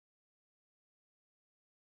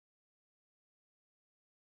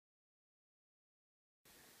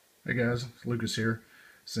Hey guys, Lucas here.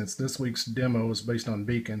 Since this week's demo is based on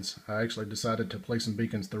beacons, I actually decided to place some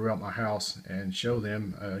beacons throughout my house and show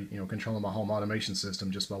them, controlling my home automation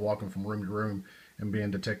system just by walking from room to room and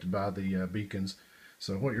being detected by the beacons.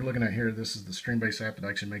 So what you're looking at here, this is the StreamBase app that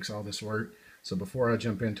actually makes all this work. So before I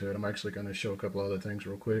jump into it, I'm actually going to show a couple other things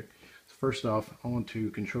real quick. First off, I want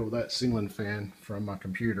to control that ceiling fan from my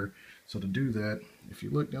computer. So to do that, if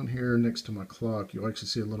you look down here next to my clock, you'll actually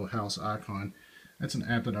see a little house icon. That's an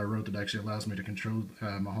app that I wrote that actually allows me to control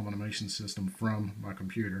my home automation system from my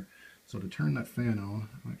computer. So to turn that fan on,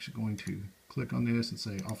 I'm actually going to click on this and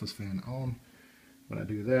say office fan on. When I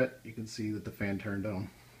do that, you can see that the fan turned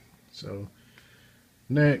on. So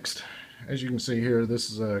next, as you can see here,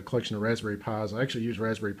 this is a collection of Raspberry Pis. I actually use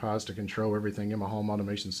Raspberry Pis to control everything in my home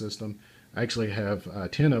automation system. I actually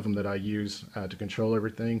have 10 of them that I use to control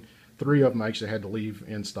everything. 3 of them I actually had to leave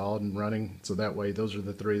installed and running, so that way those are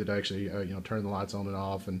the 3 that actually turn the lights on and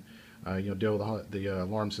off and deal with the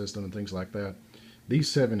alarm system and things like that. These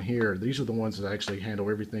 7 here, these are the ones that actually handle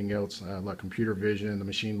everything else, like computer vision, the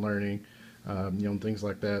machine learning, and things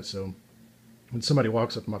like that. So when somebody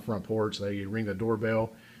walks up to my front porch, they ring the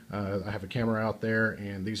doorbell. I have a camera out there,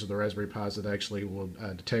 and these are the Raspberry Pis that actually will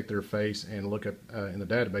detect their face and look at in the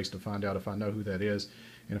database to find out if I know who that is.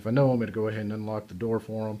 And if I know them, it'll go ahead and unlock the door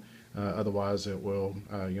for them. Otherwise, it will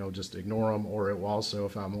just ignore them, or it will also,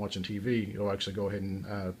 if I'm watching TV, it'll actually go ahead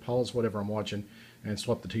and pause whatever I'm watching and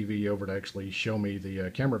swap the TV over to actually show me the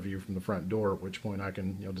camera view from the front door, at which point I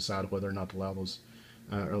can decide whether or not to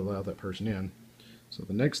allow that person in. So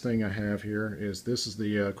the next thing I have here is this is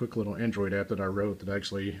the quick little Android app that I wrote that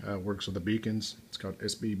actually works with the beacons. It's called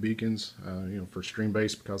SB Beacons, for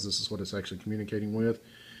StreamBase, because this is what it's actually communicating with.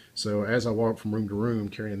 So as I walk from room to room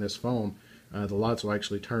carrying this phone, the lights will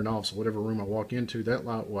actually turn off. So whatever room I walk into, that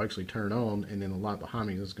light will actually turn on, and then the light behind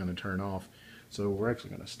me is going to turn off. So we're actually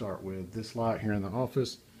going to start with this light here in the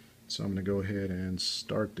office. So I'm going to go ahead and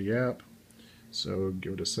start the app. So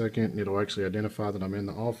give it a second. It'll actually identify that I'm in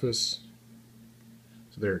the office.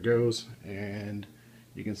 So there it goes, and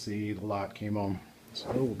you can see the light came on. So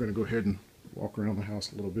we're going to go ahead and walk around the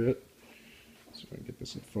house a little bit so I can get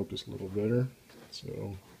this in focus a little better.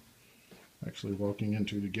 So actually walking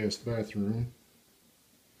into the guest bathroom.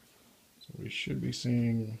 So we should be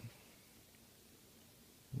seeing,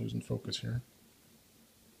 losing focus here.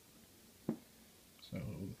 So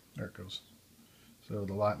there it goes. So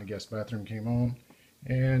the light in the guest bathroom came on,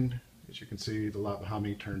 and as you can see, the light behind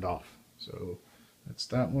me turned off. So that's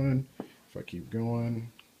that one. If I keep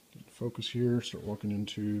going, focus here, start walking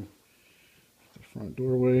into the front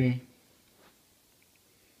doorway.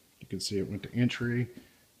 You can see it went to entry,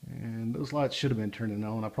 and those lights should have been turning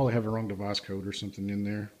on. I probably have a wrong device code or something in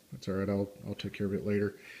there. That's all right, I'll take care of it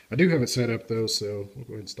later. I do have it set up though, so we'll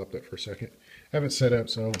go ahead and stop that for a second. I have it set up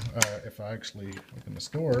so if I actually open this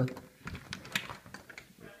door,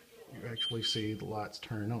 you actually see the lights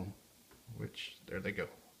turn on, which there they go.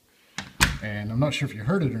 And I'm not sure if you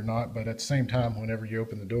heard it or not, but at the same time, whenever you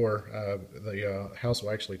open the door, the house will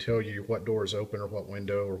actually tell you what door is open or what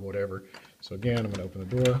window or whatever. So again, I'm going to open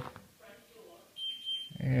the door.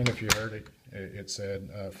 And if you heard it, it said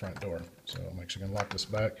front door. So I'm actually going to lock this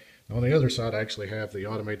back. Now on the other side, I actually have the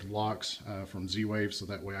automated locks from Z-Wave, so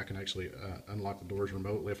that way I can actually unlock the doors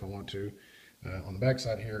remotely if I want to. On the back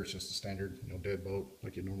side here, it's just a standard deadbolt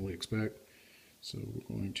like you normally expect. So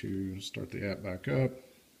we're going to start the app back up.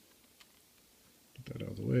 Get that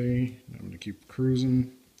out of the way. Now I'm going to keep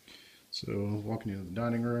cruising. So walking into the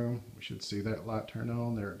dining room, we should see that light turn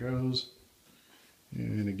on. There it goes.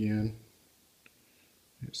 And again,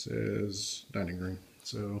 it says dining room.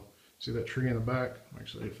 So see that tree in the back?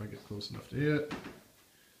 Actually, if I get close enough to it,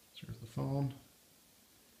 there's the phone.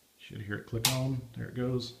 You should hear it click on. There it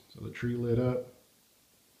goes. So the tree lit up.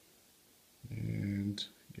 And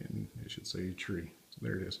again, it should say tree. So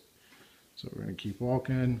there it is. So we're going to keep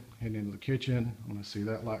walking, heading into the kitchen. I want to see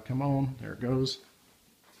that light come on. There it goes.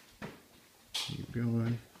 Keep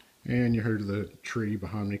going. And you heard the tree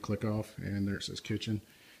behind me click off, and there it says kitchen.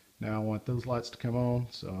 Now I want those lights to come on,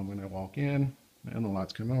 so I'm going to walk in, and the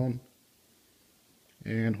lights come on.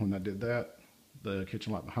 And when I did that, the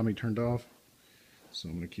kitchen light behind me turned off. So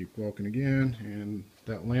I'm going to keep walking again, and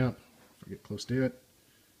that lamp, if I get close to it,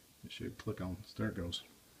 it should click on. So there it goes.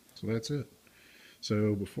 So that's it.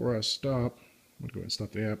 So before I stop, I'm going to go ahead and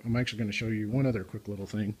stop the app. I'm actually going to show you one other quick little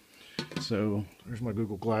thing. So there's my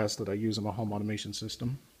Google Glass that I use in my home automation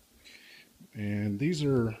system. And these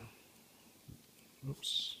are,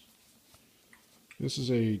 oops. This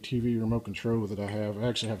is a TV remote control that I have. I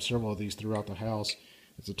actually have several of these throughout the house.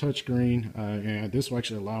 It's a touch screen, and this will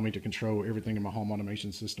actually allow me to control everything in my home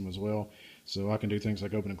automation system as well. So I can do things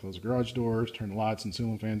like open and close the garage doors, turn the lights and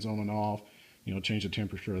ceiling fans on and off, change the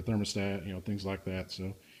temperature of the thermostat, things like that.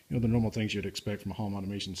 So, the normal things you'd expect from a home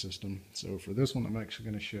automation system. So for this one, I'm actually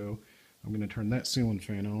going to show, I'm going to turn that ceiling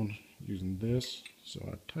fan on using this. So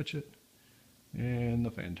I touch it and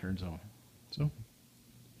the fan turns on. So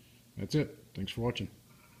that's it. Thanks for watching.